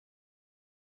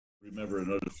Remember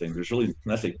another thing, there's really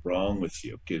nothing wrong with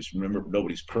you because remember,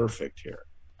 nobody's perfect here.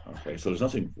 Okay, so there's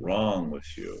nothing wrong with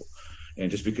you.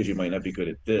 And just because you might not be good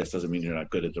at this doesn't mean you're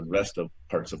not good at the rest of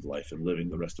parts of life and living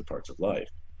the rest of parts of life.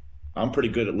 I'm pretty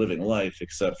good at living life,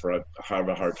 except for I have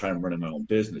a hard time running my own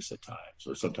business at times,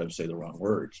 or sometimes say the wrong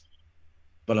words.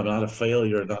 But I'm not a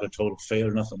failure, not a total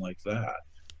failure, nothing like that.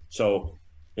 So,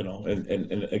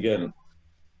 and again,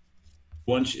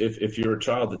 once if you're a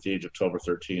child at the age of 12 or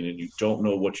 13 and you don't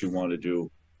know what you want to do,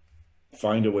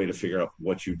 find a way to figure out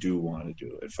what you do want to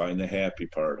do and find the happy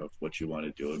part of what you want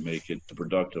to do and make it the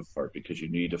productive part because you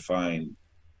need to find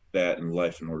that in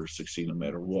life in order to succeed no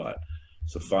matter what.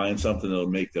 So find something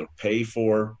that'll pay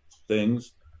for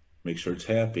things, make sure it's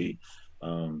happy,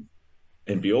 um,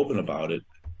 and be open about it.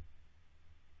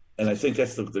 And I think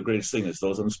that's the greatest thing is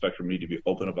those on the spectrum need to be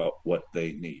open about what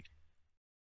they need.